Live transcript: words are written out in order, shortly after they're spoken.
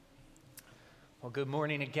Well, good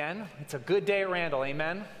morning again. It's a good day at Randall,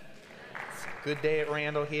 amen? It's a good day at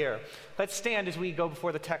Randall here. Let's stand as we go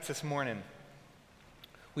before the text this morning.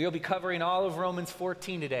 We will be covering all of Romans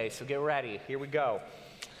 14 today, so get ready. Here we go.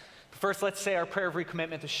 First, let's say our prayer of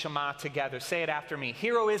recommitment to Shema together. Say it after me.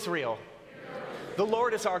 Hear, O Israel, the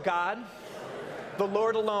Lord is our God, the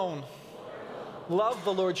Lord alone. Love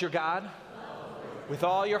the Lord your God with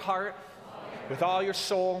all your heart, with all your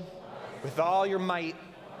soul, with all your might,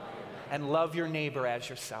 and love your neighbor as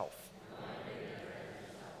yourself.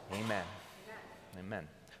 Amen. Amen.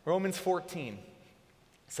 Romans 14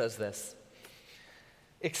 says this.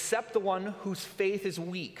 Accept the one whose faith is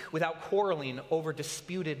weak without quarreling over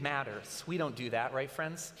disputed matters. We don't do that, right,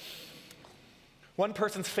 friends? One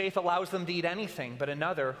person's faith allows them to eat anything, but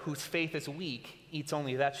another whose faith is weak eats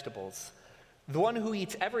only vegetables. The one who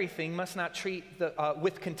eats everything must not treat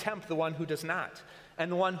with contempt the one who does not.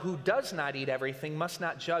 And the one who does not eat everything must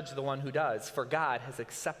not judge the one who does, for God has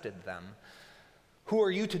accepted them. Who are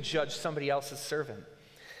you to judge somebody else's servant?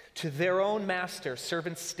 To their own master,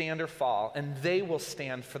 servants stand or fall, and they will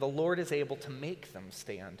stand, for the Lord is able to make them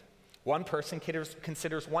stand. One person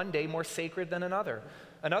considers one day more sacred than another.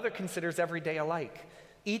 Another considers every day alike.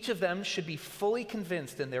 Each of them should be fully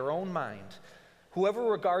convinced in their own mind. Whoever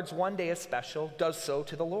regards one day as special does so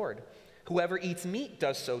to the Lord. Whoever eats meat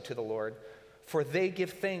does so to the Lord, for they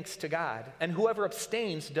give thanks to God. And whoever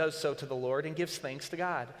abstains does so to the Lord and gives thanks to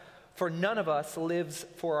God. For none of us lives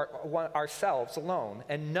for ourselves alone,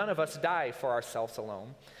 and none of us die for ourselves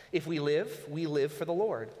alone. If we live for the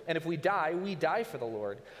Lord. And if we die for the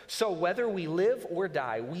Lord. So whether we live or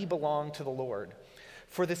die, we belong to the Lord.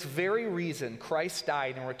 For this very reason, Christ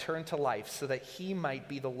died and returned to life, so that he might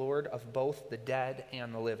be the Lord of both the dead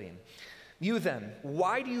and the living. You then,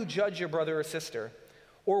 why do you judge your brother or sister?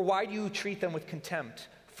 Or why do you treat them with contempt?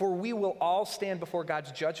 For we will all stand before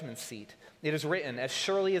God's judgment seat. It is written, as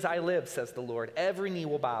surely as I live, says the Lord, every knee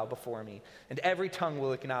will bow before me, and every tongue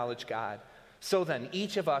will acknowledge God. So then,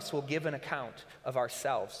 each of us will give an account of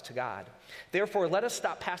ourselves to God. Therefore, let us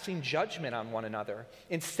stop passing judgment on one another.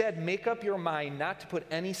 Instead, make up your mind not to put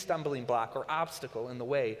any stumbling block or obstacle in the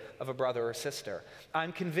way of a brother or sister.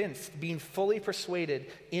 I'm convinced, being fully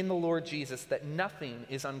persuaded in the Lord Jesus, that nothing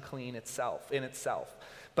is unclean in itself.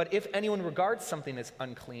 But if anyone regards something as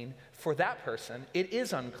unclean, for that person, it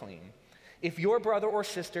is unclean. If your brother or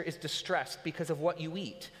sister is distressed because of what you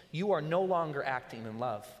eat, you are no longer acting in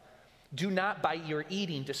love. Do not by your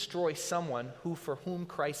eating destroy someone for whom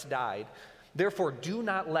Christ died. Therefore, do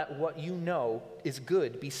not let what you know is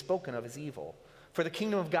good be spoken of as evil. For the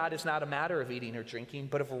kingdom of God is not a matter of eating or drinking,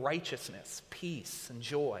 but of righteousness, peace, and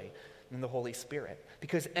joy in the Holy Spirit.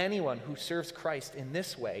 Because anyone who serves Christ in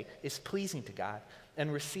this way is pleasing to God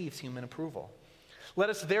and receives human approval. Let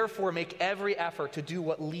us therefore make every effort to do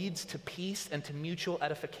what leads to peace and to mutual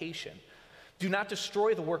edification. Do not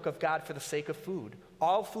destroy the work of God for the sake of food.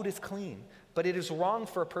 All food is clean, but it is wrong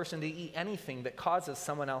for a person to eat anything that causes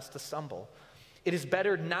someone else to stumble. It is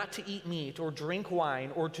better not to eat meat or drink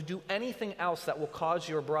wine or to do anything else that will cause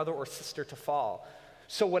your brother or sister to fall.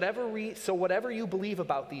 So whatever you believe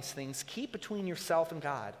about these things, keep between yourself and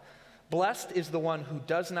God. Blessed is the one who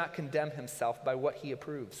does not condemn himself by what he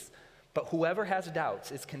approves. But whoever has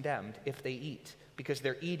doubts is condemned if they eat, because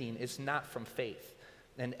their eating is not from faith.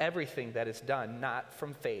 And everything that is done not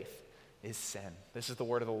from faith is sin. This is the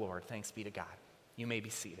word of the Lord. Thanks be to God. You may be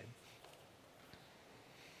seated.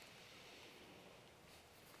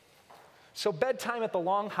 So bedtime at the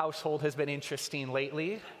Long household has been interesting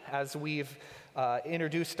lately as we've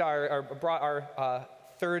brought our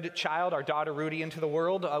third child, our daughter Rudy, into the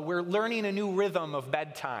world. We're learning a new rhythm of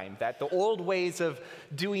bedtime, that the old ways of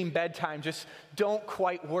doing bedtime just don't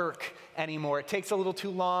quite work anymore. It takes a little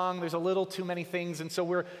too long, there's a little too many things, and so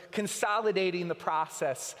we're consolidating the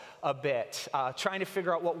process a bit, trying to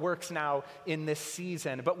figure out what works now in this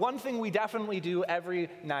season. But one thing we definitely do every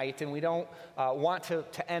night, and we don't want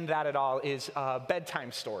to end that at all, is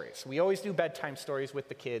bedtime stories. We always do bedtime stories with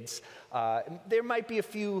the kids. There might be a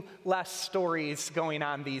few less stories going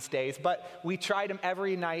on these days, but we try them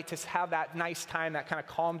every night to have that nice time, that kind of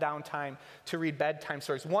calm down time to read bedtime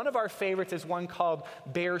stories. One of our favorites is one called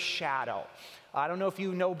Bear's Shadow. I don't know if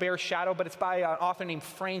you know Bear's Shadow, but it's by an author named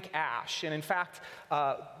Frank Ash. And in fact,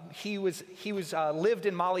 he lived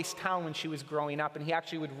in Molly's Town when she was growing up, and he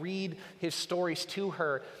actually would read his stories to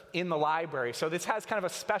her in the library. So this has kind of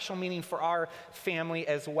a special meaning for our family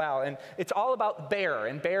as well. And it's all about Bear.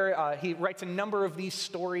 And Bear, he writes a number of these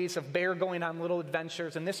stories of Bear going on little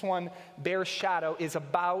adventures. And this one, Bear's Shadow, is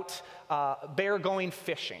about Bear going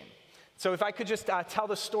fishing. So if I could just tell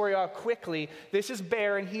the story quickly, this is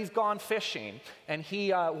Bear, and he's gone fishing, and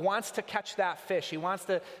he wants to catch that fish. He wants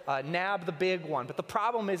to nab the big one, but the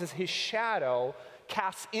problem is his shadow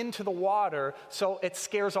casts into the water, so it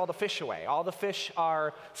scares all the fish away. All the fish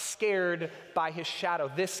are scared by his shadow.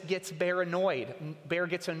 This gets Bear annoyed. Bear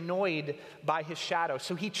gets annoyed by his shadow,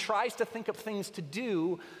 so he tries to think of things to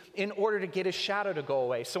do in order to get his shadow to go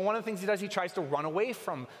away. So one of the things he does, he tries to run away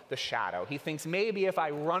from the shadow. He thinks maybe if I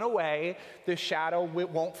run away, the shadow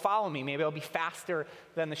won't follow me. Maybe I'll be faster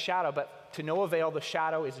than the shadow, but to no avail, the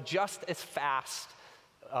shadow is just as fast,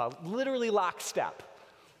 literally lockstep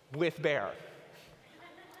with Bear.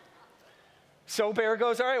 So Bear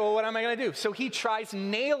goes, all right, well, what am I going to do? So he tries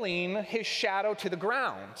nailing his shadow to the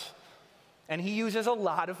ground, and he uses a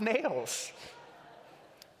lot of nails.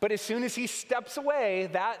 But as soon as he steps away,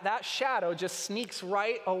 that shadow just sneaks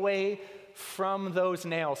right away from those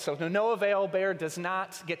nails. So to no avail, Bear does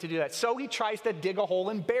not get to do that. So he tries to dig a hole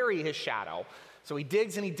and bury his shadow. So he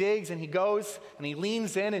digs, and he goes, and he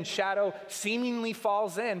leans in, and shadow seemingly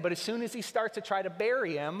falls in. But as soon as he starts to try to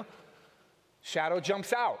bury him, shadow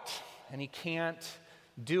jumps out. And he can't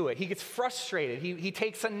do it. He gets frustrated. He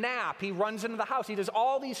takes a nap. He runs into the house. He does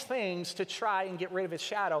all these things to try and get rid of his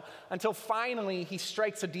shadow until finally he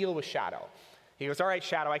strikes a deal with Shadow. He goes, all right,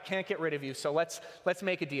 Shadow, I can't get rid of you, so let's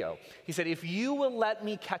make a deal. He said, if you will let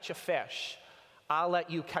me catch a fish, I'll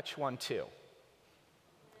let you catch one too.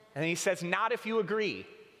 And he says, not if you agree.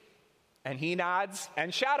 And he nods,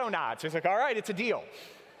 and Shadow nods. He's like, all right, it's a deal.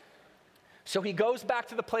 So he goes back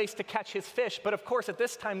to the place to catch his fish, but of course at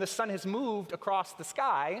this time the sun has moved across the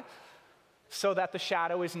sky so that the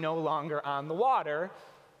shadow is no longer on the water,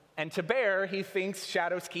 and to Bear, he thinks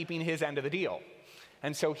Shadow's keeping his end of the deal.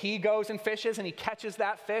 And so he goes and fishes, and he catches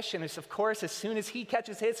that fish, and of course as soon as he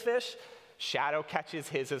catches his fish, Shadow catches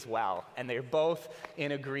his as well, and they're both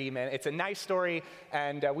in agreement. It's a nice story,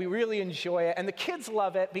 and we really enjoy it, and the kids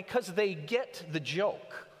love it because they get the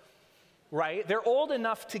joke. Right? They're old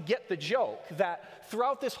enough to get the joke that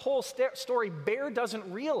throughout this whole story, Bear doesn't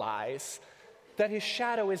realize that his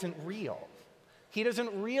shadow isn't real. He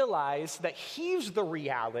doesn't realize that he's the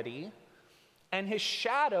reality and his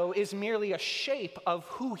shadow is merely a shape of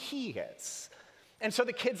who he is. And so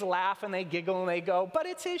the kids laugh and they giggle and they go, but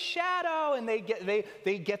it's his shadow, and they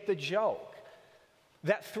get the joke.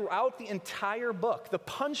 That throughout the entire book, the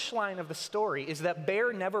punchline of the story is that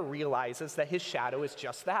Bear never realizes that his shadow is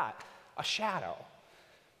just that. A shadow.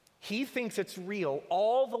 He thinks it's real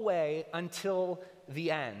all the way until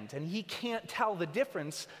the end, and he can't tell the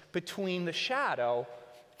difference between the shadow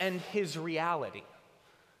and his reality.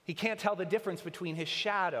 He can't tell the difference between his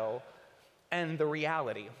shadow and the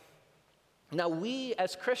reality. Now, we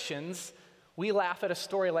as Christians, we laugh at a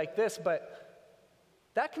story like this, but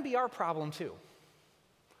that can be our problem too.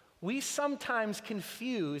 We sometimes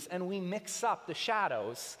confuse and we mix up the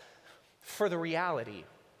shadows for the reality.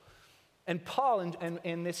 And Paul,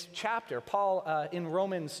 in this chapter, Paul in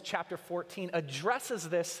Romans chapter 14, addresses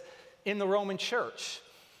this in the Roman church.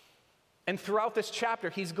 And throughout this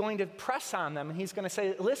chapter, he's going to press on them, and he's going to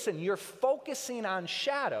say, listen, you're focusing on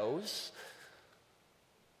shadows,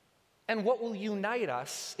 and what will unite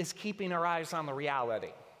us is keeping our eyes on the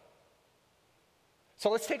reality.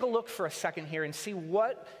 So let's take a look for a second here and see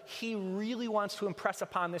what he really wants to impress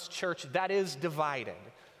upon this church that is divided.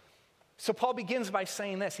 So Paul begins by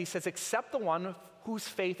saying this. He says, accept the one whose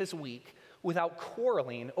faith is weak without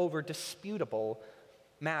quarreling over disputable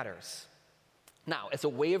matters. Now, as a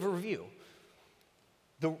way of review,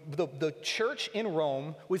 the church in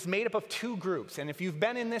Rome was made up of two groups. And if you've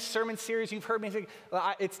been in this sermon series, you've heard me say,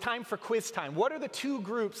 it's time for quiz time. What are the two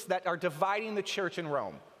groups that are dividing the church in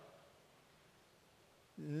Rome?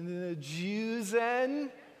 Jews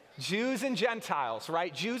and Gentiles,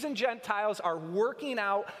 right? Jews and Gentiles are working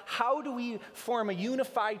out how do we form a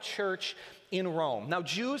unified church in Rome. Now,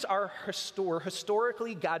 Jews are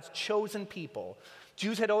historically God's chosen people.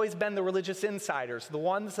 Jews had always been the religious insiders, the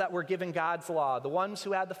ones that were given God's law, the ones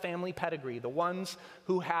who had the family pedigree, the ones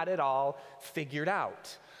who had it all figured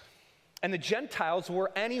out. And the Gentiles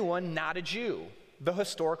were anyone not a Jew, the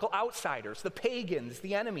historical outsiders, the pagans,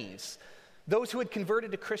 the enemies. Those who had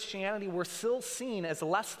converted to Christianity were still seen as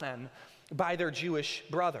less than by their Jewish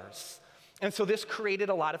brothers. And so this created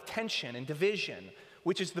a lot of tension and division,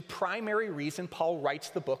 which is the primary reason Paul writes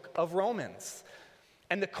the book of Romans.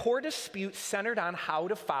 And the core dispute centered on how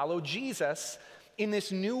to follow Jesus in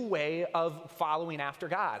this new way of following after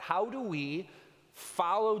God. How do we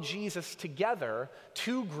follow Jesus together,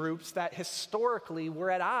 two groups that historically were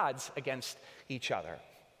at odds against each other?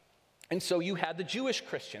 And so you had the Jewish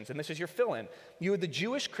Christians, and this is your fill-in. You had the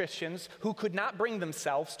Jewish Christians who could not bring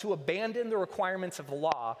themselves to abandon the requirements of the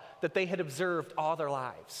law that they had observed all their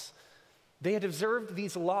lives. They had observed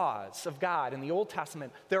these laws of God in the Old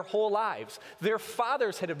Testament their whole lives. Their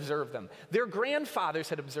fathers had observed them. Their grandfathers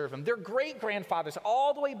had observed them. Their great-grandfathers,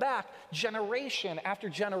 all the way back, generation after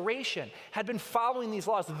generation, had been following these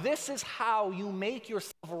laws. This is how you make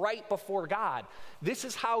yourself right before God. This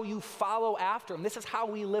is how you follow after Him. This is how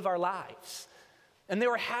we live our lives. And they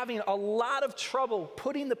were having a lot of trouble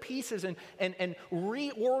putting the pieces and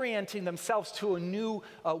reorienting themselves to a new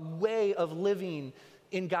way of living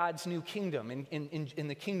in God's new kingdom, in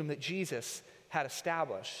the kingdom that Jesus had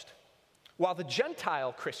established. While the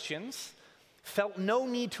Gentile Christians felt no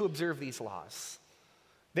need to observe these laws.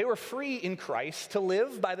 They were free in Christ to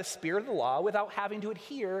live by the spirit of the law without having to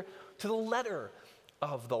adhere to the letter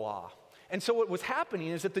of the law. And so what was happening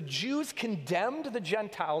is that the Jews condemned the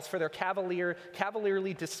Gentiles for their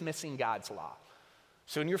cavalierly dismissing God's law.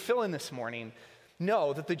 So in your fill-in this morning,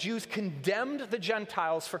 know that the Jews condemned the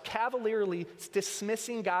Gentiles for cavalierly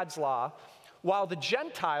dismissing God's law, while the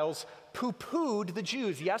Gentiles poo-pooed the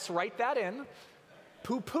Jews. Yes, write that in.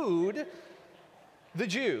 Poo-pooed the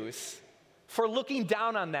Jews for looking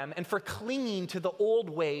down on them and for clinging to the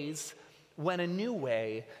old ways when a new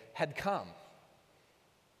way had come.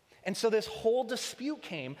 And so this whole dispute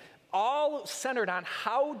came, all centered on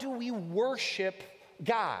how do we worship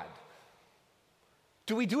God?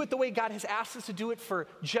 Do we do it the way God has asked us to do it for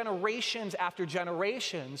generations after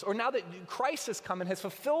generations? Or now that Christ has come and has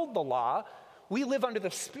fulfilled the law, we live under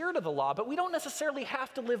the spirit of the law, but we don't necessarily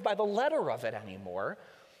have to live by the letter of it anymore.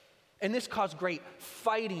 And this caused great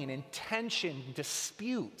fighting and tension,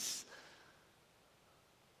 disputes.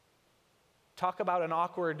 Talk about an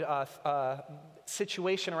awkward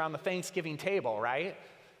situation around the Thanksgiving table, right?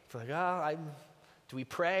 It's like, do we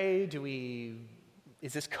pray?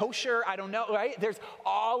 Is this kosher? I don't know, right? There's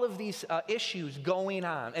all of these issues going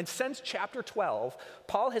on. And since chapter 12,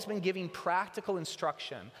 Paul has been giving practical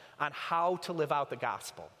instruction on how to live out the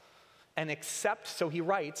gospel. And so he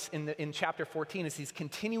writes in chapter 14, as he's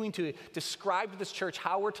continuing to describe to this church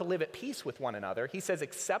how we're to live at peace with one another, he says,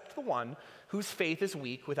 "Accept the one whose faith is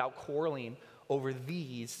weak without quarreling over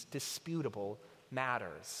these disputable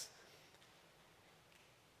matters."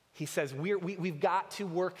 He says, we've got to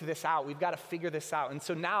work this out. We've got to figure this out. And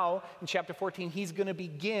so now, in chapter 14, he's going to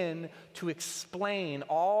begin to explain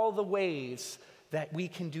all the ways that we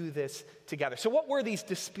can do this together. So what were these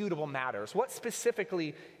disputable matters? What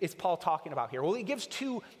specifically is Paul talking about here? Well, he gives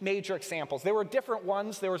two major examples. There were different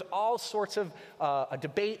ones. There was all sorts of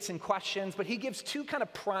debates and questions, but he gives two kind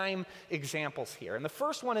of prime examples here. And the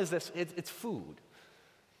first one is this, it's food.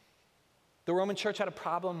 The Roman church had a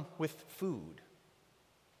problem with food.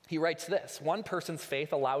 He writes this: one person's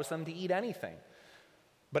faith allows them to eat anything,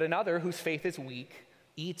 but another whose faith is weak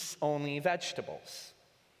eats only vegetables.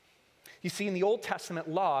 You see, in the Old Testament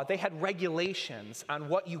law, they had regulations on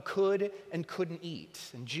what you could and couldn't eat.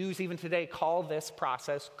 And Jews even today call this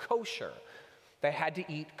process kosher. They had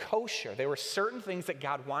to eat kosher. There were certain things that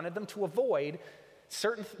God wanted them to avoid,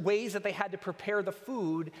 certain ways that they had to prepare the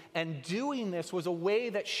food, and doing this was a way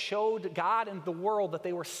that showed God and the world that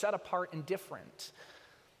they were set apart and different.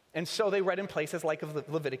 And so they read in places like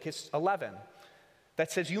Leviticus 11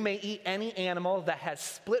 that says, "You may eat any animal that has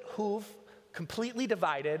split hoof, completely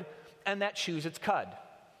divided, and that chews its cud."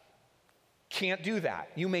 Can't do that.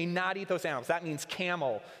 You may not eat those animals. That means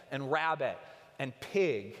camel and rabbit and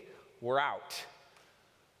pig. We're out.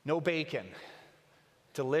 No bacon.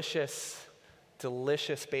 Delicious,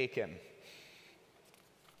 delicious bacon.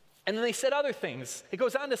 And then they said other things. It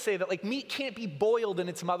goes on to say that like meat can't be boiled in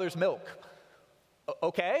its mother's milk.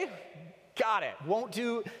 Okay, got it. Won't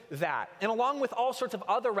do that. And along with all sorts of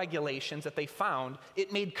other regulations that they found,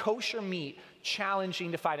 it made kosher meat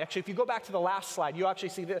challenging to find. Actually, if you go back to the last slide, you actually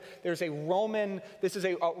see that there's a Roman, this is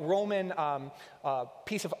a Roman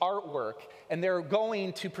piece of artwork, and they're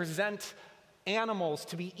going to present animals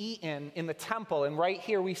to be eaten in the temple. And right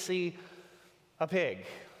here we see a pig.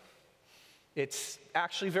 It's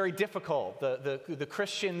actually very difficult. The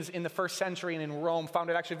Christians in the first century and in Rome found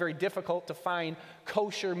it actually very difficult to find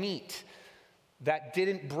kosher meat that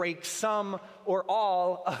didn't break some or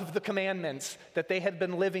all of the commandments that they had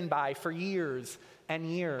been living by for years and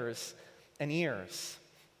years and years.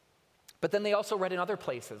 But then they also read in other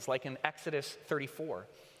places, like in Exodus 34,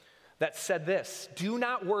 that said this: "Do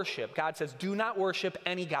not worship," God says, "do not worship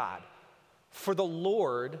any god, for the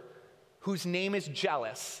Lord, whose name is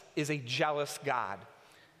jealous, is a jealous God.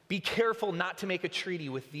 Be careful not to make a treaty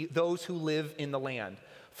with those who live in the land.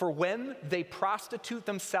 For when they prostitute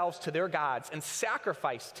themselves to their gods and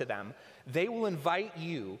sacrifice to them, they will invite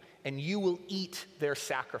you, and you will eat their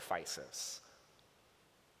sacrifices.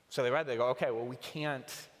 So they go, okay, well, we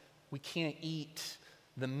can't eat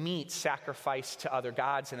the meat sacrificed to other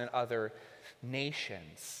gods and in other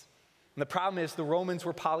nations. And the problem is the Romans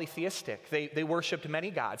were polytheistic. They worshiped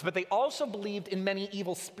many gods, but they also believed in many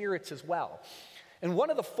evil spirits as well. And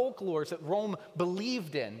one of the folklores that Rome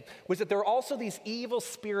believed in was that there were also these evil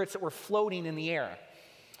spirits that were floating in the air.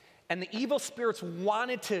 And the evil spirits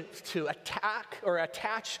wanted to attack or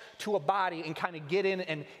attach to a body and kind of get in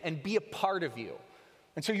and be a part of you.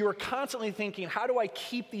 And so you were constantly thinking, how do I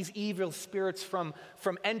keep these evil spirits from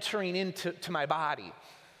entering into my body?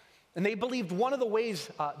 And they believed one of the ways,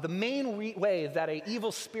 the main way that an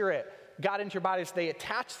evil spirit got into your body is they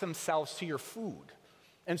attached themselves to your food.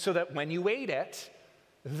 And so that when you ate it,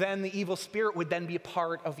 then the evil spirit would then be a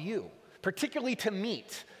part of you, particularly to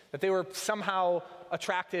meat, that they were somehow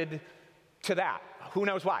attracted to that. Who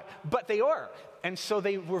knows why? But they are. And so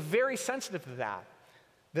they were very sensitive to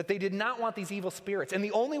that they did not want these evil spirits. And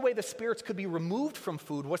the only way the spirits could be removed from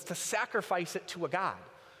food was to sacrifice it to a god.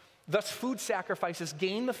 Thus, food sacrifices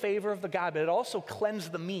gained the favor of the god, but it also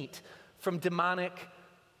cleansed the meat from demonic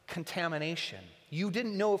contamination. You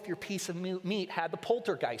didn't know if your piece of meat had the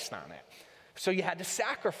poltergeist on it. So you had to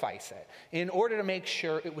sacrifice it in order to make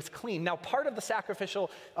sure it was clean. Now, part of the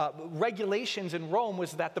sacrificial regulations in Rome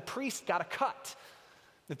was that the priest got a cut.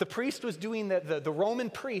 If the priest was doing, the Roman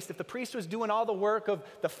priest, if the priest was doing all the work of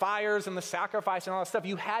the fires and the sacrifice and all that stuff,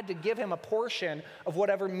 you had to give him a portion of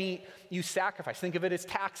whatever meat you sacrificed. Think of it as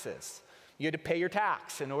taxes. You had to pay your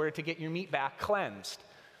tax in order to get your meat back cleansed.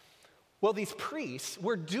 Well, these priests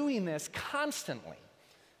were doing this constantly.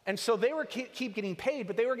 And so they were keep getting paid,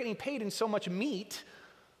 but they were getting paid in so much meat,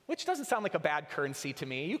 which doesn't sound like a bad currency to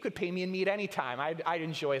me. You could pay me in meat anytime. I'd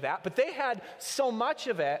enjoy that. But they had so much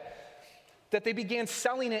of it that they began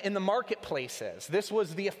selling it in the marketplaces. This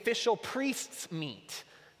was the official priest's meat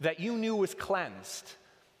that you knew was cleansed.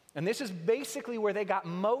 And this is basically where they got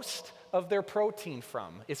most of their protein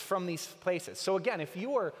from, is from these places. So again, if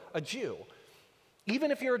you are a Jew,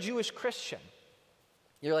 even if you're a Jewish Christian,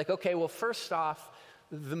 you're like, okay, well, first off,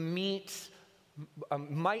 the meat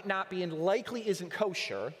might not be and likely isn't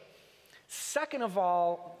kosher. Second of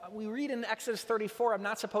all, we read in Exodus 34, I'm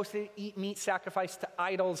not supposed to eat meat sacrificed to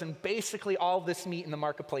idols, and basically all this meat in the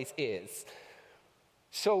marketplace is.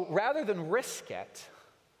 So rather than risk it,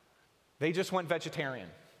 they just went vegetarian.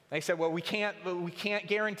 They said, well, we can't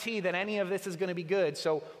guarantee that any of this is going to be good,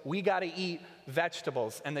 so we got to eat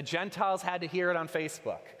vegetables. And the Gentiles had to hear it on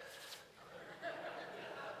Facebook.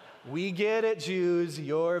 We get it, Jews.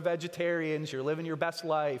 You're vegetarians. You're living your best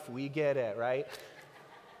life. We get it, right?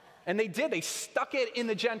 And they did. They stuck it in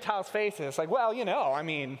the Gentiles' faces. It's like, well,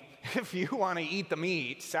 if you want to eat the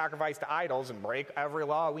meat, sacrifice to idols, and break every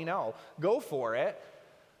law we know, go for it.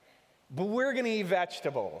 But we're going to eat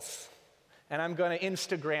vegetables. And I'm going to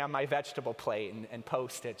Instagram my vegetable plate and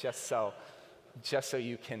post it just so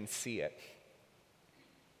you can see it.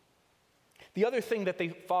 The other thing that they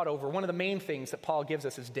fought over, one of the main things that Paul gives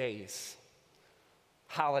us is days.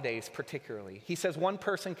 Holidays particularly. He says one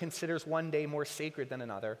person considers one day more sacred than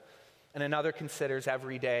another, and another considers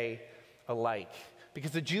every day alike.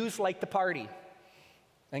 Because the Jews like to party.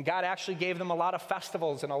 And God actually gave them a lot of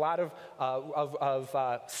festivals and a lot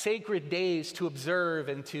of sacred days to observe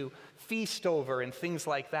and to feast over and things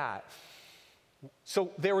like that.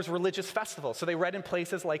 So there was religious festivals. So they read in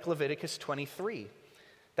places like Leviticus 23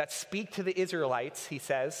 that speak to the Israelites, he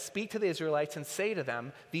says, speak to the Israelites and say to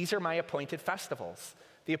them, these are my appointed festivals,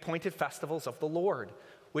 the appointed festivals of the Lord,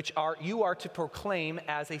 which you are to proclaim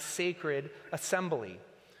as a sacred assembly.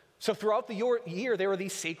 So throughout the year, there were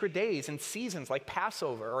these sacred days and seasons like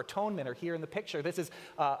Passover or Atonement, or here in the picture, this is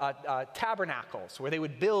tabernacles, where they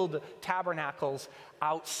would build tabernacles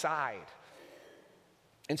outside.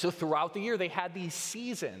 And so throughout the year, they had these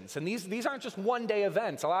seasons. And these aren't just one-day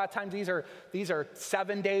events. A lot of times these are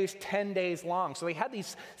 7 days, 10 days long. So they had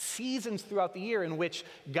these seasons throughout the year in which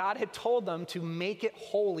God had told them to make it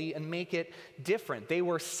holy and make it different. They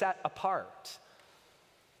were set apart.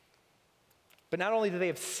 But not only did they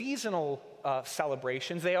have seasonal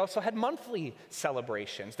celebrations, they also had monthly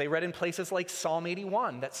celebrations. They read in places like Psalm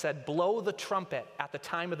 81 that said, blow the trumpet at the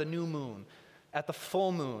time of the new moon, at the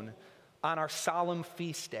full moon, on our solemn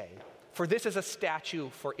feast day. For this is a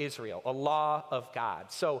statute for Israel, a law of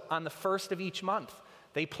God. So on the first of each month,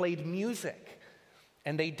 they played music,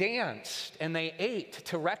 and they danced, and they ate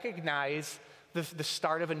to recognize the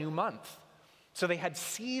start of a new month. So they had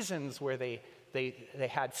seasons where they they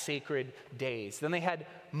had sacred days. Then they had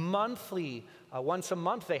monthly, once a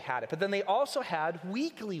month they had it. But then they also had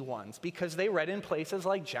weekly ones because they read in places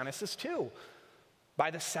like Genesis 2. By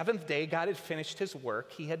the seventh day, God had finished his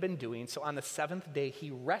work he had been doing. So on the seventh day, he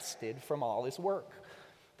rested from all his work.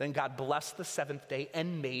 Then God blessed the seventh day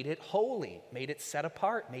and made it holy, made it set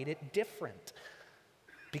apart, made it different.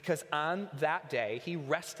 Because on that day, he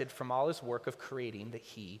rested from all his work of creating that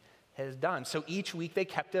he has done. So each week they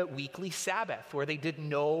kept a weekly Sabbath where they did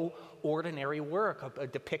no ordinary work, a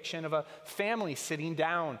depiction of a family sitting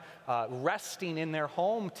down, resting in their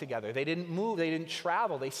home together. They didn't move, they didn't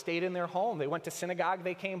travel, they stayed in their home. They went to synagogue,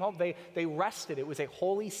 they came home, they rested. It was a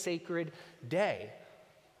holy, sacred day.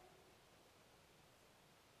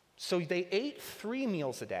 So they ate 3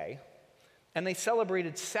 meals a day, and they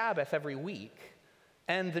celebrated Sabbath every week,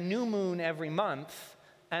 and the new moon every month,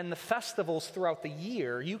 and the festivals throughout the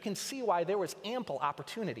year. You can see why there was ample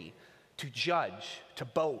opportunity to judge, to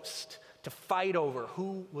boast, to fight over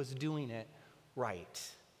who was doing it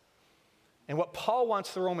right. And what Paul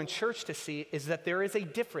wants the Roman church to see is that there is a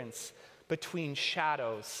difference between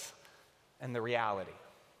shadows and the reality.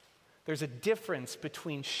 There's a difference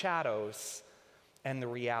between shadows and the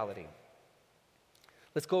reality.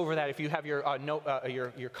 Let's go over that. If you have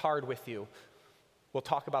your card with you, we'll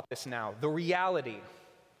talk about this now. The reality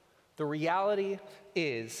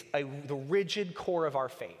is the rigid core of our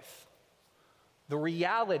faith. The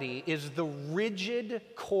reality is the rigid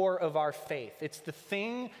core of our faith. It's the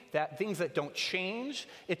things that don't change.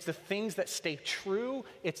 It's the things that stay true.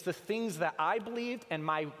 It's the things that I believed and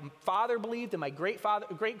my father believed and my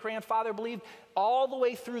great-grandfather believed all the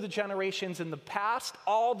way through the generations in the past,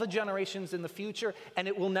 all the generations in the future, and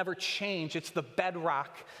it will never change. It's the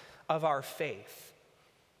bedrock of our faith.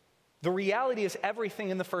 The reality is everything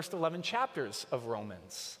in the first 11 chapters of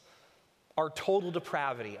Romans. Our total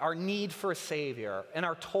depravity, our need for a Savior, and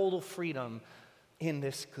our total freedom in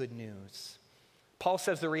this good news. Paul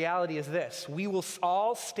says the reality is this: we will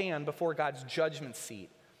all stand before God's judgment seat,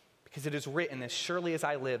 because it is written, as surely as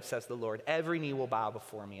I live, says the Lord, every knee will bow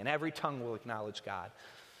before me, and every tongue will acknowledge God.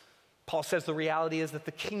 Paul says the reality is that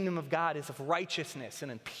the kingdom of God is of righteousness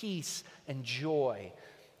and in peace and joy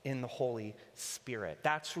in the Holy Spirit.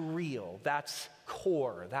 That's real, that's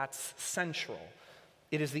core, that's central.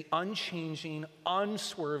 It is the unchanging,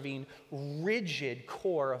 unswerving, rigid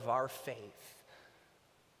core of our faith.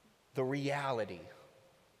 The reality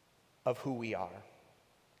of who we are.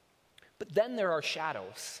 But then there are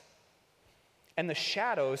shadows. And the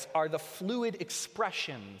shadows are the fluid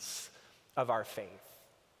expressions of our faith.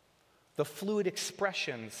 The fluid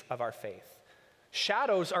expressions of our faith.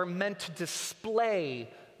 Shadows are meant to display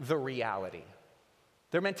the reality.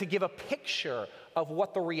 They're meant to give a picture of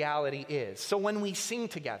what the reality is. So when we sing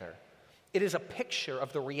together, it is a picture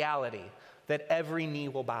of the reality that every knee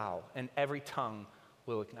will bow and every tongue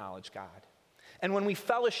will acknowledge God. And when we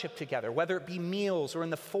fellowship together, whether it be meals or in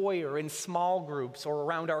the foyer, in small groups or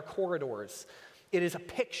around our corridors, it is a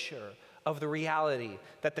picture of the reality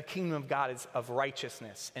that the kingdom of God is of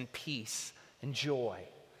righteousness and peace and joy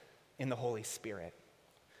in the Holy Spirit.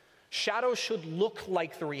 Shadows should look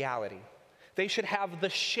like the reality. They should have the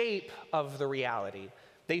shape of the reality.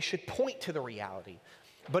 They should point to the reality.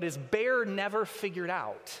 But as Baer never figured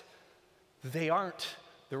out, they aren't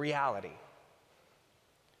the reality.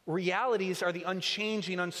 Realities are the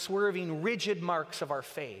unchanging, unswerving, rigid marks of our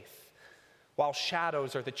faith, while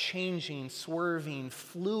shadows are the changing, swerving,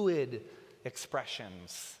 fluid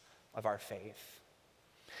expressions of our faith.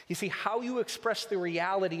 You see, how you express the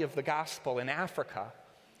reality of the gospel in Africa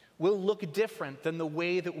will look different than the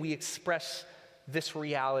way that we express this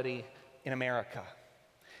reality in America.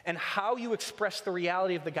 And how you express the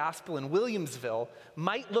reality of the gospel in Williamsville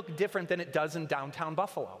might look different than it does in downtown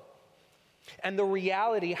Buffalo. And the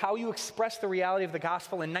reality, how you express the reality of the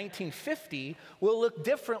gospel in 1950 will look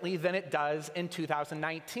differently than it does in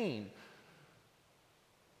 2019.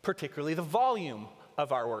 Particularly the volume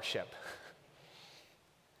of our worship.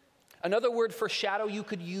 Another word for shadow you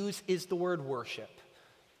could use is the word worship.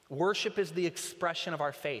 Worship is the expression of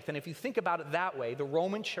our faith. And if you think about it that way, the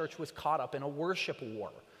Roman church was caught up in a worship war.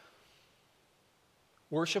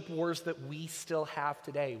 Worship wars that we still have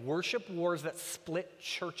today. Worship wars that split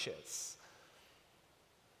churches.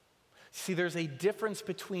 See, there's a difference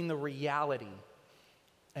between the reality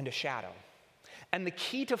and a shadow. And the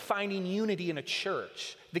key to finding unity in a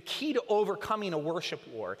church, the key to overcoming a worship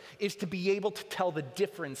war, is to be able to tell the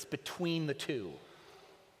difference between the two.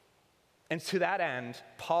 And to that end,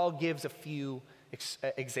 Paul gives a few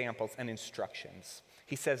examples and instructions.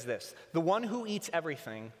 He says this: the one who eats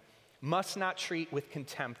everything must not treat with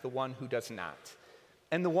contempt the one who does not.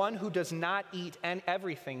 And the one who does not eat and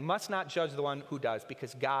everything must not judge the one who does,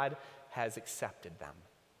 because God has accepted them.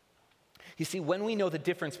 You see, when we know the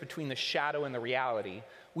difference between the shadow and the reality,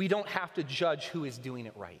 we don't have to judge who is doing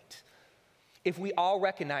it right. If we all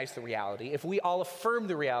recognize the reality, if we all affirm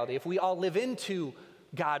the reality, if we all live into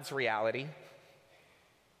God's reality,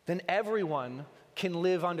 then everyone can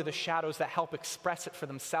live under the shadows that help express it for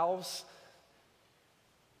themselves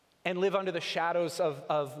and live under the shadows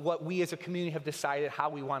of what we as a community have decided how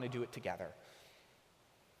we want to do it together.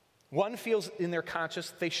 One feels in their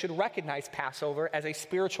conscience they should recognize Passover as a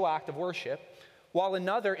spiritual act of worship, while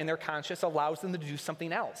another in their conscience allows them to do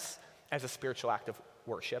something else as a spiritual act of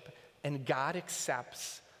worship, and God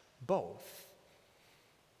accepts both.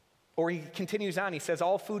 Or he continues on, he says,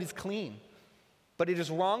 all food is clean, but it is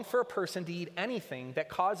wrong for a person to eat anything that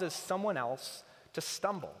causes someone else to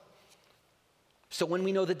stumble. So when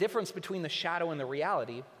we know the difference between the shadow and the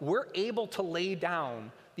reality, we're able to lay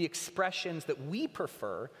down the expressions that we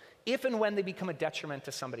prefer if and when they become a detriment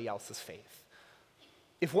to somebody else's faith.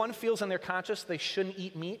 If one feels in their conscience they shouldn't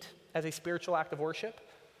eat meat as a spiritual act of worship,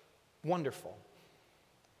 wonderful.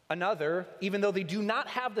 Another, even though they do not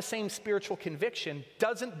have the same spiritual conviction,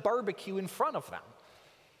 doesn't barbecue in front of them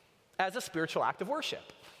as a spiritual act of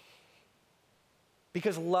worship.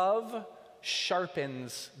 Because love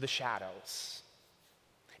sharpens the shadows.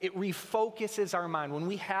 It refocuses our mind. When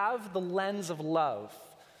we have the lens of love,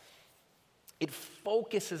 it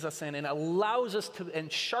focuses us in and allows us to,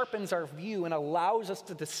 and sharpens our view and allows us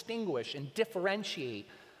to distinguish and differentiate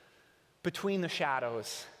between the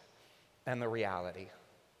shadows and the reality.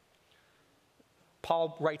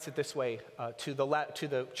 Paul writes it this way to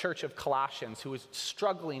the church of Colossians, who is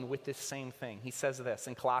struggling with this same thing. He says this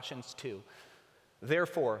in Colossians 2,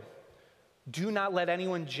 therefore, do not let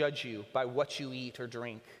anyone judge you by what you eat or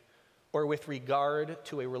drink, or with regard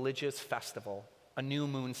to a religious festival, a new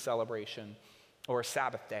moon celebration, or a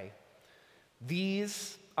Sabbath day.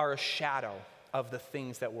 These are a shadow of the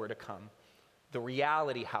things that were to come. The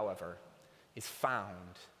reality, however, is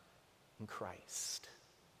found in Christ.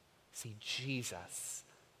 See, Jesus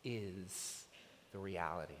is the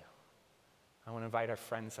reality. I want to invite our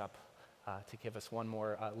friends up to give us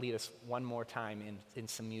lead us one more time in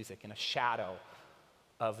some music, in a shadow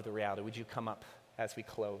of the reality. Would you come up as we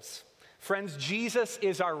close? Friends, Jesus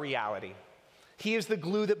is our reality. He is the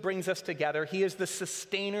glue that brings us together. He is the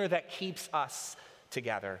sustainer that keeps us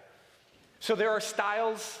together. So there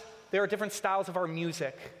are different styles of our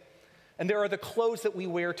music, and there are the clothes that we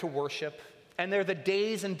wear to worship, and there are the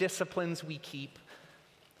days and disciplines we keep,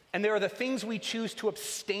 and there are the things we choose to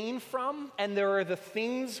abstain from, and there are the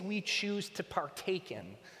things we choose to partake in.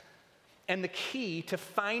 And the key to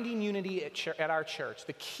finding unity at our church,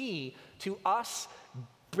 the key to us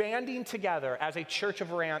banding together as a church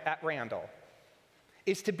at Randall,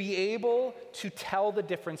 is to be able to tell the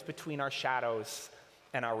difference between our shadows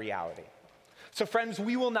and our reality. So friends,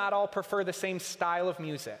 we will not all prefer the same style of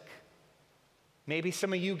music. Maybe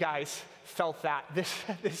some of you guys felt that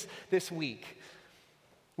this week.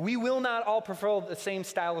 We will not all prefer the same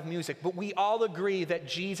style of music, but we all agree that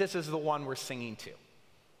Jesus is the one we're singing to.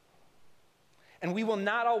 And we will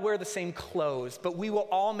not all wear the same clothes, but we will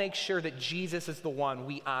all make sure that Jesus is the one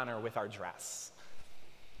we honor with our dress.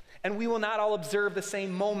 And we will not all observe the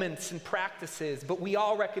same moments and practices, but we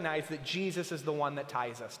all recognize that Jesus is the one that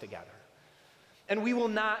ties us together. And we will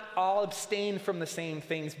not all abstain from the same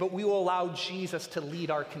things, but we will allow Jesus to lead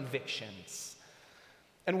our convictions.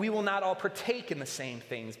 And we will not all partake in the same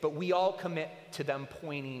things, but we all commit to them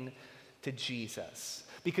pointing to Jesus.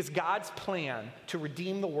 Because God's plan to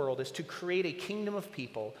redeem the world is to create a kingdom of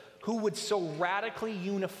people who would so radically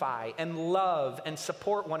unify and love and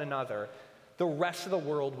support one another, the rest of the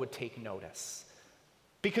world would take notice.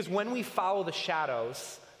 Because when we follow the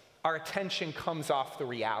shadows, our attention comes off the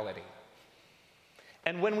reality.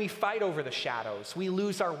 And when we fight over the shadows, we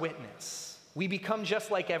lose our witness. We become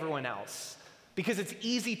just like everyone else. Because it's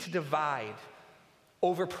easy to divide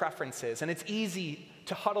over preferences, and it's easy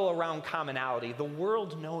to huddle around commonality. The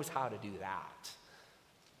world knows how to do that.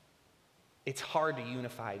 It's hard to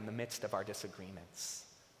unify in the midst of our disagreements,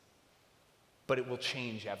 but it will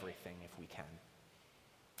change everything if we can.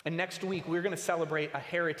 And next week, we're going to celebrate a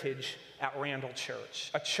heritage at Randall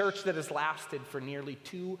Church, a church that has lasted for nearly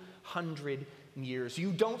 200 years.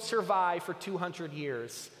 You don't survive for 200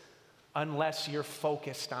 years unless you're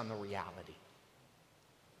focused on the reality.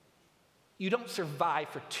 You don't survive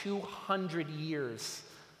for 200 years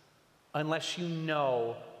unless you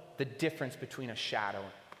know the difference between a shadow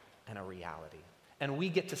and a reality. And we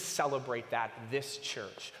get to celebrate that this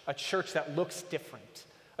church, a church that looks different,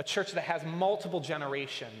 a church that has multiple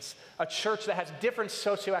generations, a church that has different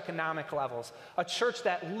socioeconomic levels, a church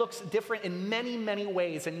that looks different in many, many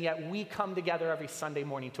ways, and yet we come together every Sunday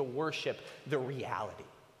morning to worship the reality.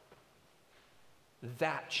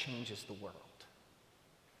 That changes the world.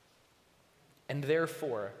 And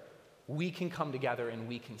therefore, we can come together and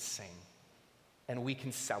we can sing, and we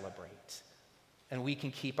can celebrate, and we can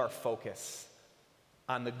keep our focus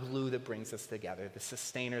on the glue that brings us together, the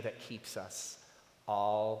sustainer that keeps us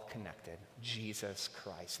all connected, Jesus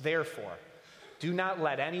Christ. Therefore, do not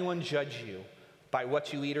let anyone judge you by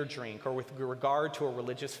what you eat or drink, or with regard to a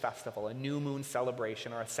religious festival, a new moon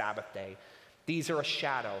celebration, or a Sabbath day. These are a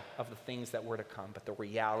shadow of the things that were to come, but the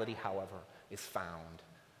reality, however, is found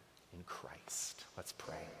in Christ. Let's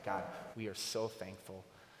pray. God, we are so thankful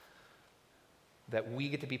that we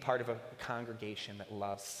get to be part of a congregation that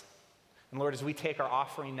loves. And Lord, as we take our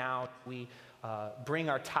offering now, we bring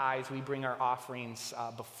our tithes, we bring our offerings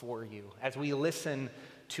before you. As we listen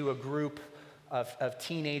to a group of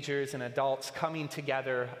teenagers and adults coming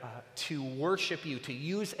together to worship you, to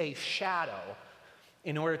use a shadow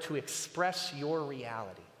in order to express your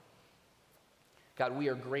reality. God, we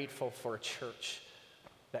are grateful for a church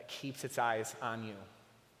that keeps its eyes on you,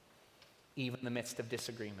 even in the midst of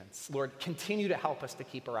disagreements. Lord, continue to help us to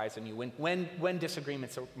keep our eyes on you. When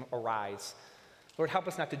disagreements arise, Lord, help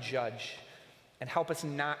us not to judge, and help us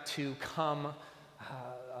not to come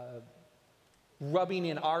rubbing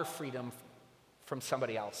in our freedom from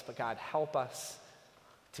somebody else. But God, help us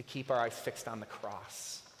to keep our eyes fixed on the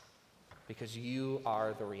cross, because you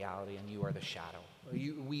are the reality and you are the shadow.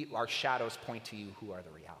 Our shadows point to you, who are the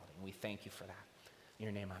reality. And we thank you for that. In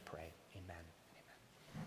your name I pray, amen.